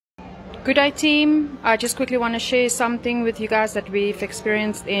Good day, team. I just quickly want to share something with you guys that we've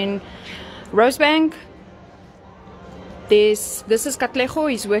experienced in Rosebank. This is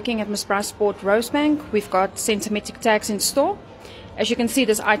Katlego. He's working at Miss Price Sport Rosebank. We've got centimetric tags in store. As you can see,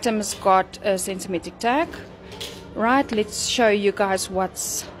 this item has got a centimetric tag. Right, let's show you guys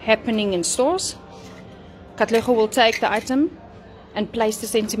what's happening in stores. Katlego will take the item and place the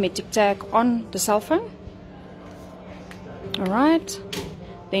centimetric tag on the cell phone. Alright,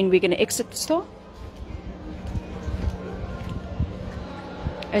 then we're going to exit the store.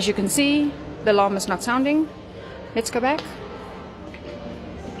 As you can see, the alarm is not sounding. Let's go back.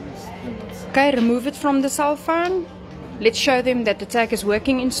 Okay, remove it from the cell phone. Let's show them that the tag is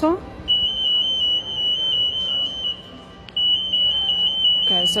working in store.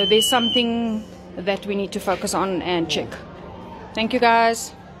 Okay, so there's something that we need to focus on and check. Thank you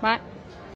guys. Bye.